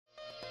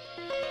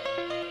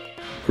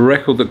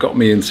record that got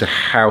me into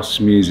house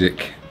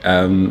music,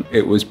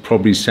 it was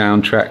probably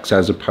soundtracks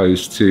as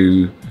opposed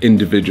to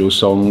individual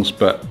songs,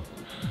 but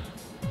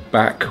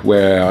back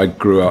where I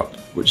grew up,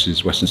 which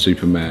is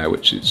Weston-super-Mare,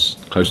 which is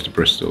close to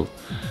Bristol,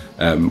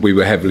 we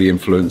were heavily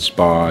influenced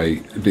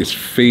by this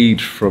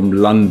feed from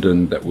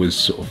London that was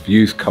sort of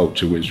youth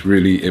culture, which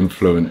really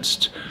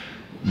influenced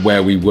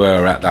where we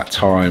were at that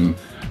time.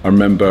 I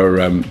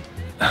remember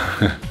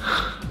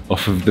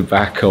off of the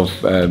back of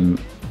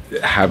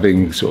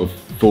having sort of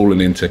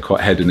fallen into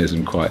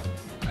hedonism quite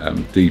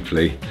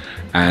deeply,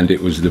 and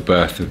it was the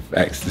birth of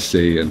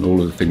ecstasy and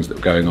all of the things that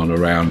were going on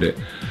around it.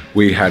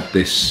 We had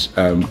this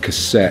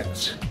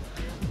cassette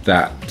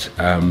that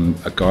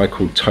a guy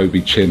called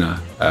Toby Chinner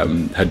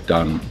had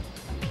done,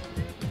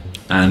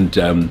 and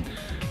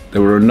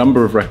there were a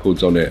number of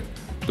records on it.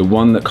 The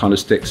one that kind of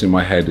sticks in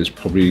my head is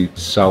probably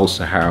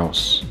Salsa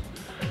House,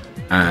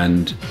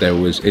 and there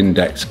was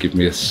Index, Give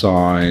Me a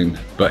Sign,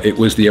 but it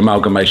was the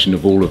amalgamation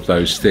of all of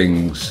those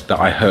things that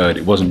I heard.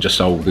 It wasn't just,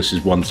 oh, this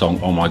is one song,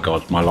 oh my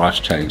God, my life's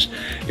changed.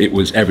 It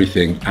was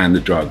everything and the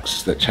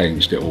drugs that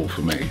changed it all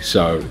for me.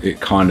 So it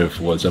kind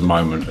of was a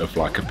moment of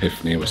like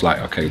epiphany. It was like,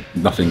 okay,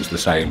 nothing's the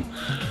same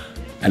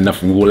and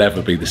nothing will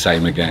ever be the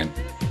same again.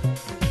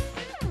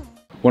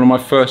 One of my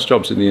first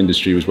jobs in the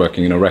industry was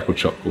working in a record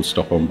shop called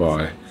Stop On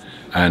By.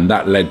 And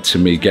that led to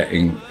me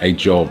getting a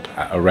job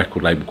at a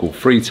record label called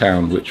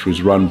Freetown, which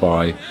was run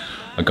by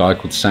a guy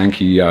called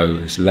Sankey Yo,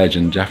 this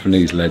legend,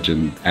 Japanese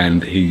legend.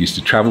 And he used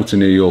to travel to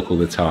New York all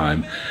the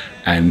time.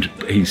 And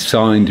he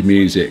signed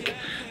music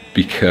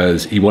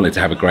because he wanted to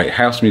have a great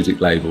house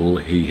music label.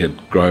 He had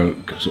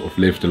sort of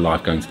lived a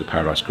life going to the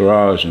Paradise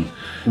Garage. And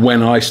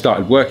when I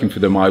started working for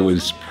them, I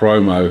was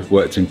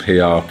worked in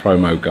PR,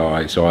 promo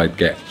guy. So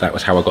that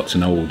was how I got to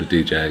know all the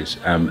DJs.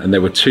 And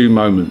there were two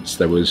moments.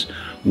 There was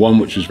one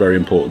which was very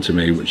important to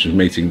me, which was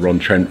meeting Ron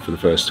Trent for the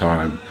first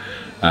time.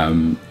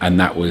 And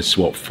that was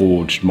what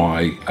forged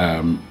my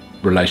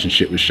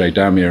relationship with Shay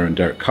Damier and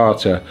Derek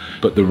Carter.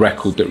 But the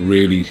record that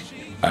really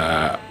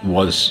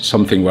was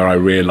something where I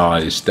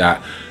realized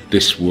that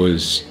this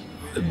was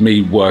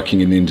me working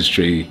in the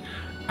industry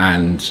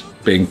and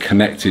being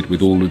connected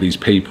with all of these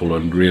people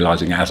and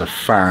realizing as a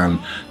fan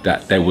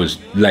that there was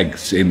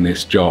legs in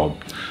this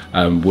job,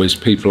 was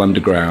People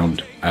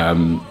Underground,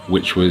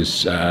 which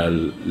was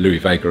Louis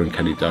Vega and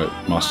Kenny Dope,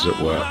 Masters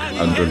at Work,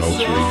 under an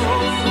alter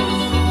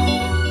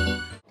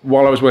ego.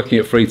 While I was working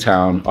at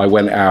Freetown, I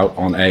went out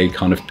on a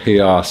kind of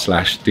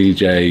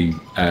PR/DJ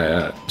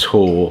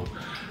tour,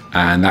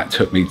 and that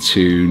took me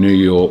to New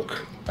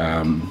York,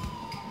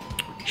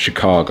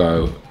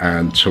 Chicago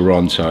and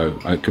Toronto.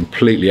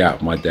 Completely out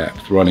of my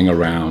depth, running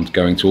around,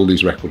 going to all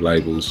these record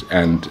labels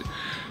and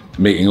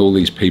meeting all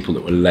these people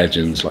that were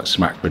legends like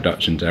Smack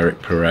Productions,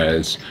 Eric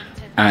Perez.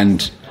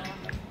 And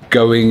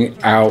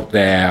going out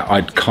there,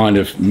 I'd kind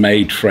of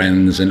made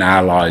friends and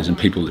allies and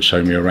people that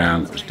showed me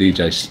around. It was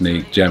DJ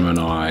Sneak,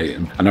 Gemini.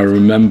 And I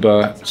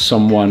remember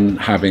someone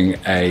having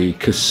a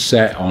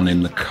cassette on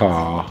in the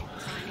car,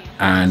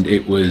 and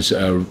it was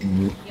a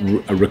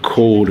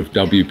record of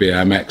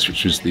WBMX,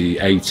 which was the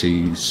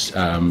 80s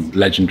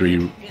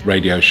legendary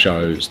radio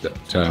shows that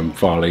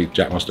Farley,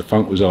 Jackmaster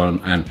Funk was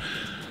on. And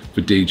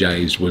for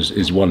DJs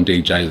is one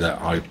DJ that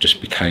I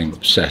just became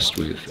obsessed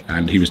with.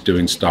 And he was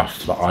doing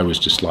stuff that I was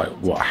just like,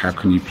 what, how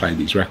can you play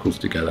these records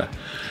together?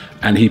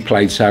 And he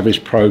played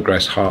Savage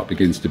Progress, Heart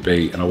Begins to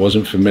Beat, and I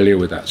wasn't familiar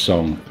with that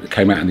song. It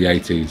came out in the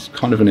 80s,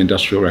 kind of an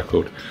industrial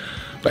record.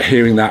 But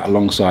hearing that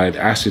alongside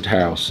acid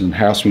house and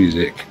house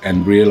music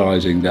and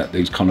realizing that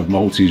these kind of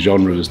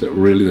multi-genres that were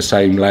really the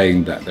same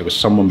lane, that there was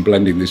someone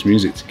blending this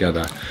music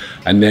together,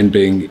 and then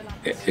being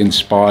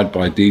inspired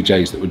by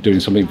DJs that were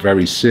doing something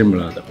very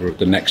similar, that were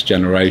the next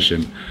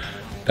generation,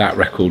 that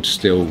record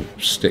still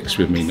sticks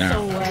with me now.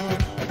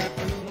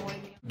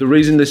 The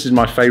reason this is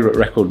my favorite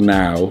record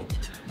now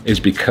is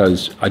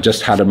because I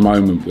just had a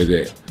moment with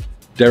it.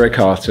 Derek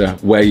Carter,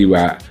 Where You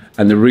At?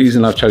 And the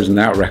reason I've chosen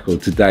that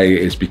record today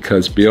is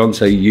because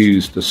Beyoncé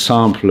used a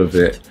sample of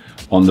it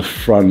on the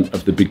front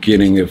of the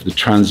beginning of the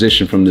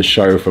transition from the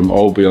show from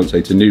old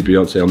Beyoncé to new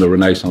Beyoncé on the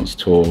Renaissance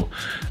tour.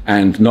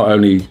 And not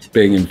only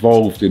being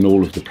involved in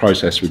all of the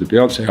process with the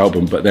Beyoncé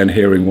album, but then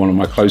hearing one of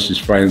my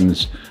closest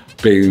friends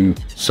being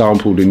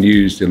sampled and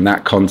used in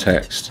that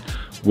context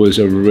was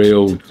a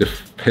real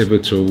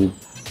pivotal,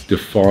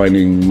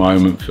 defining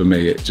moment for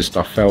me.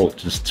 I felt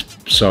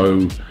just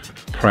so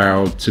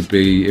proud to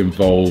be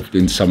involved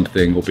in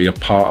something or be a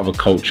part of a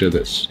culture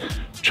that's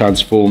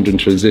transformed and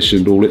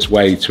transitioned all its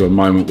way to a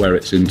moment where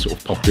it's in sort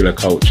of popular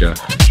culture.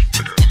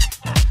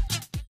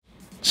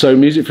 So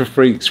Music for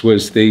Freaks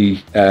was the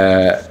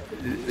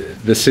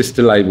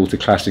sister label to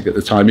Classic at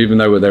the time, even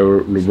though they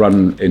were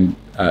run in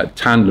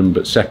tandem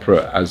but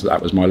separate, as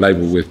that was my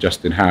label with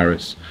Justin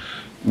Harris.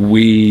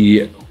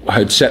 We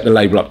had set the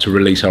label up to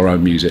release our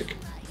own music,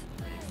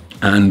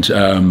 and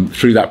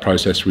through that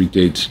process we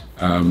did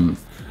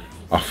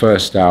our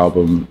first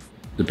album,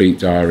 The Beat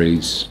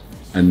Diaries,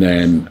 and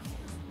then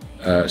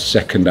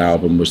second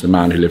album was The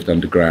Man Who Lived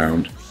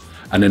Underground.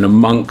 And then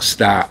amongst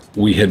that,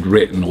 we had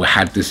written or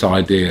had this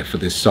idea for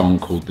this song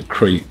called The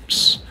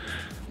Creeps.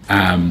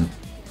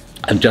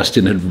 And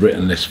Justin had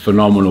written this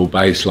phenomenal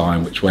bass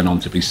line which went on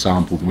to be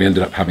sampled, and we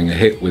ended up having a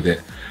hit with it,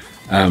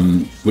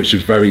 which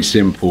was very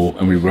simple,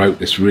 and we wrote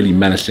this really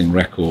menacing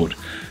record,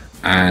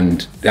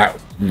 and that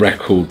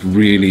record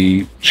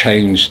really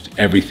changed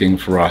everything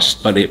for us.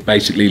 But it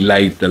basically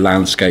laid the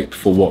landscape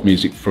for what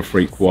Music for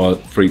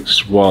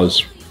Freaks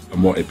was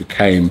and what it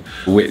became,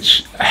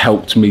 which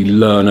helped me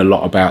learn a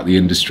lot about the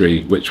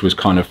industry, which was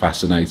kind of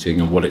fascinating,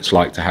 and what it's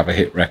like to have a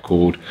hit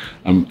record,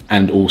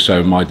 and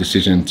also my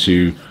decision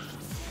to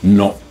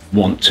not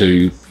want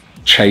to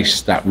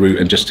chase that route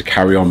and just to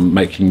carry on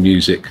making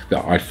music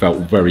that I felt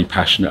very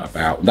passionate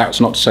about.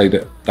 That's not to say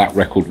that that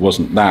record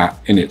wasn't that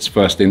in its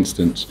first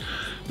instance,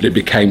 but it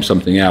became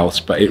something else.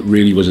 But it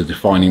really was a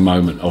defining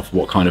moment of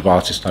what kind of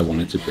artist I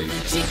wanted to be.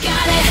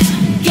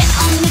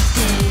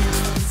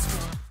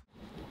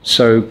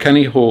 So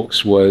Kenny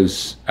Hawks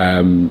was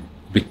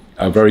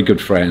a very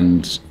good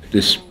friend.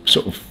 This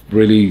sort of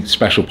really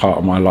special part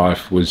of my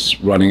life was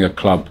running a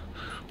club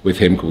with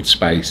him called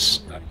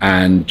Space.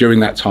 And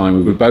during that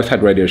time, we both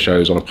had radio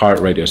shows on a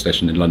pirate radio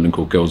station in London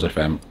called Girls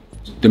FM.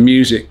 The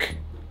music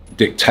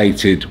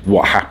dictated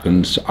what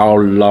happened.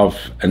 Our love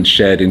and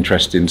shared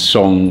interest in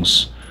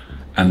songs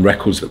and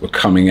records that were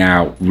coming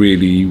out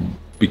really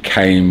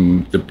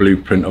became the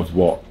blueprint of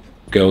what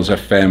Girls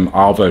FM,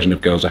 our version of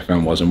Girls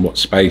FM was, and what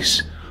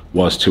Space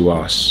was to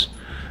us.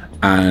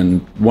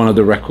 And one of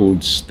the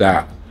records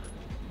that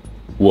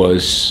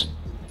was,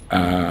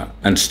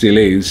 and still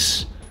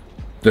is,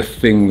 the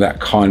thing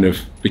that kind of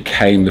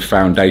became the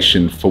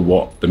foundation for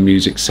what the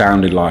music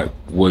sounded like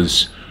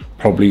was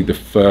probably the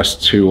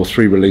first 2 or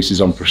 3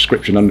 releases on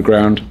Prescription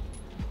Underground,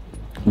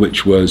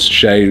 which was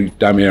Shay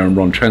Damier and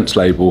Ron Trent's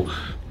label.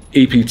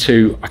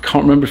 EP2, I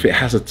can't remember if it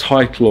has a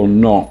title or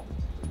not,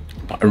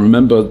 but I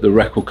remember the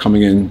record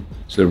coming in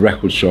to the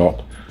record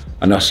shop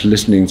and us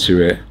listening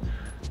to it,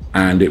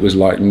 and it was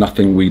like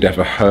nothing we'd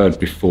ever heard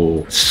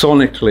before.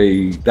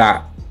 Sonically,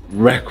 that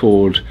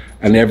record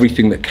and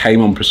everything that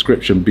came on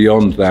Prescription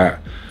beyond that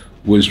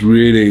was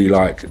really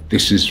like,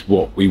 this is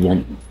what we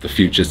want the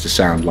futures to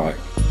sound like.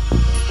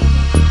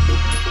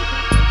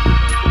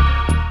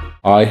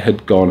 I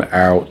had gone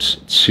out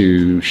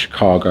to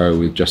Chicago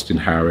with Justin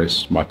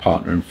Harris, my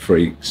partner in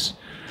Freaks,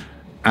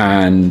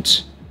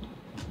 and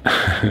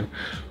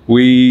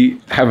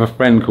we have a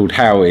friend called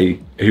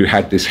Howie who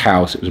had this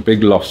house. It was a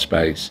big loft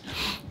space,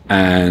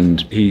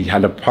 and he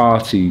had a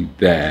party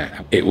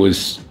there. It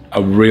was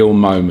a real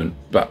moment.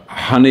 But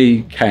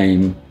Honey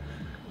came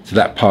to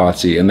that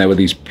party, and there were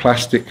these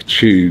plastic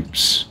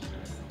tubes.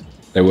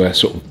 They were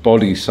sort of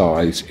body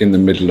size in the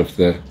middle of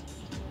the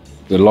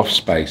loft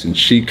space, and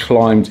she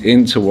climbed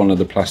into one of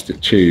the plastic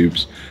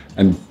tubes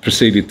and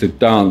proceeded to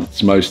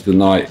dance most of the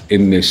night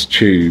in this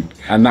tube.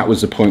 And that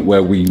was the point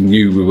where we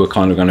knew we were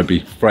kind of going to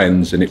be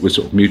friends, and it was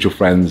sort of mutual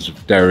friends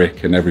of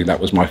Derek and everything. That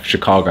was my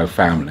Chicago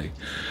family.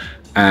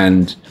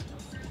 And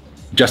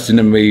Justin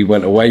and me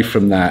went away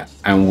from that,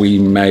 and we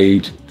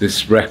made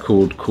this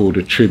record called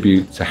A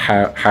Tribute to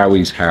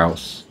Howie's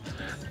House.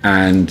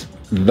 And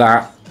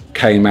that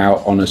came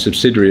out on a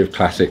subsidiary of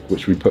Classic,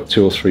 which we put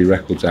 2 or 3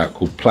 records out,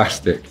 called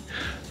Plastic.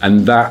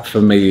 And that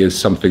for me is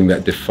something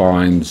that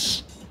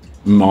defines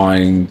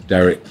mine,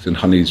 Derek's and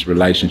Honey's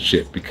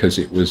relationship, because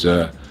it was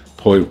a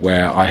point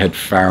where I had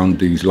found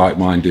these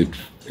like-minded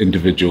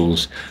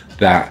individuals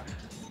that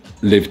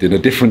lived in a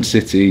different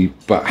city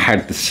but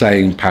had the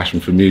same passion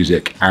for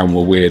music and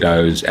were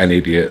weirdos and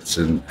idiots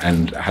and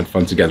had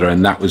fun together,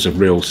 and that was a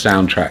real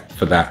soundtrack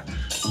for that.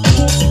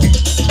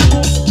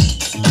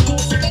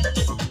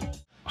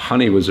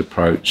 Honey was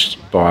approached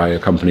by a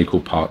company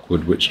called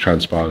Parkwood, which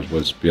transpired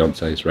was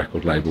Beyonce's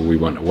record label. We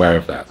weren't aware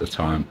of that at the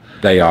time.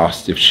 They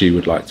asked if she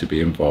would like to be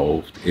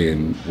involved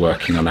in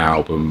working on an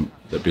album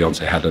that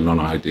Beyonce had an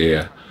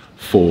idea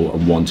for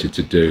and wanted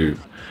to do.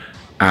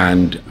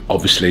 And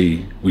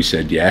obviously we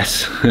said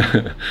yes.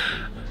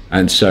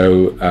 And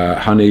so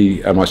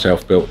Honey and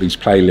myself built these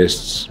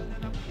playlists,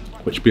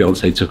 which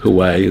Beyonce took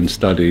away and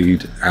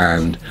studied.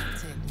 And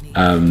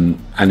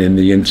in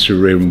the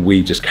interim,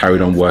 we just carried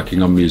on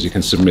working on music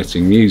and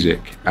submitting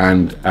music.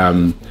 And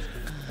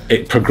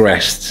it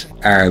progressed,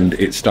 and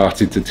it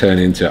started to turn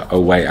into,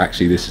 oh wait,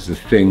 actually this is the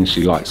thing.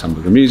 She likes some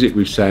of the music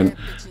we've sent.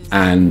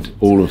 And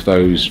all of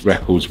those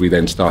records we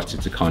then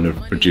started to kind of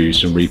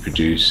produce and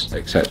reproduce,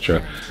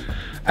 etc.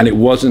 And it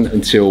wasn't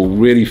until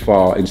really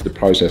far into the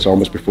process,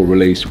 almost before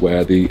release,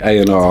 where the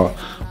A&R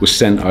was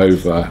sent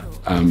over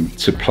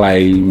to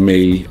play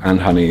me and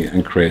Honey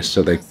and Chris.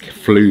 So they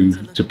flew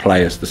to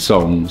play us the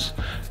songs,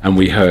 and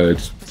we heard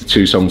the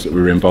 2 songs that we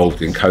were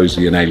involved in,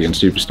 Cozy and Alien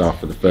Superstar,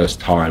 for the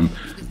first time,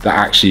 that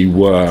actually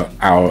were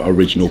our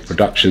original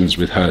productions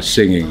with her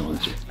singing on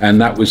it. And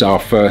that was our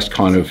first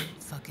kind of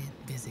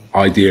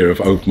idea of,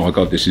 oh my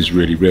God, this is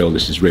really real,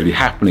 this is really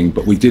happening.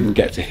 But we didn't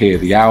get to hear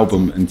the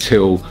album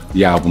until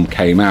the album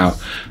came out.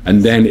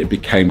 And then it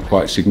became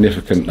quite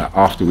significant that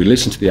after we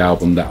listened to the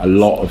album, that a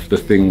lot of the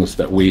things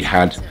that we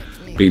had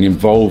been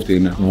involved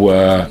in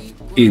were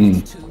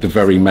in the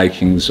very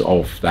makings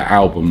of that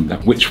album,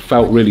 which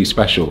felt really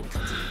special.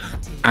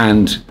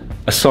 And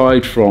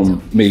aside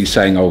from me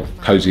saying, oh,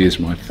 Cozy is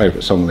my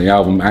favourite song on the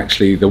album,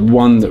 actually the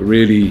one that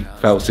really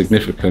felt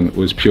significant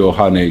was Pure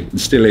Honey, and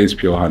still is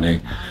Pure Honey,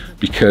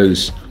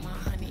 because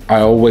I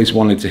always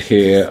wanted to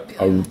hear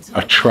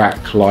a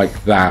track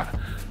like that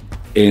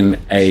in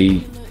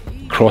a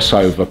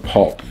crossover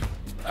pop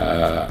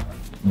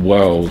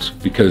world,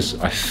 because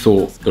I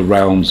thought the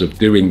realms of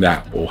doing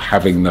that or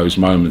having those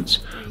moments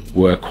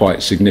were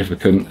quite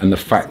significant, and the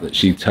fact that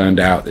she turned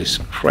out this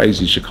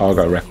crazy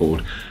Chicago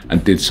record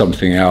and did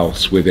something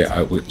else with it,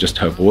 with just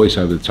her voice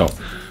over the top,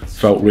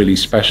 felt really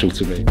special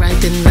to me.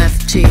 Right and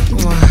left cheek,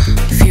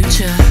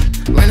 future,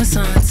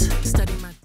 renaissance,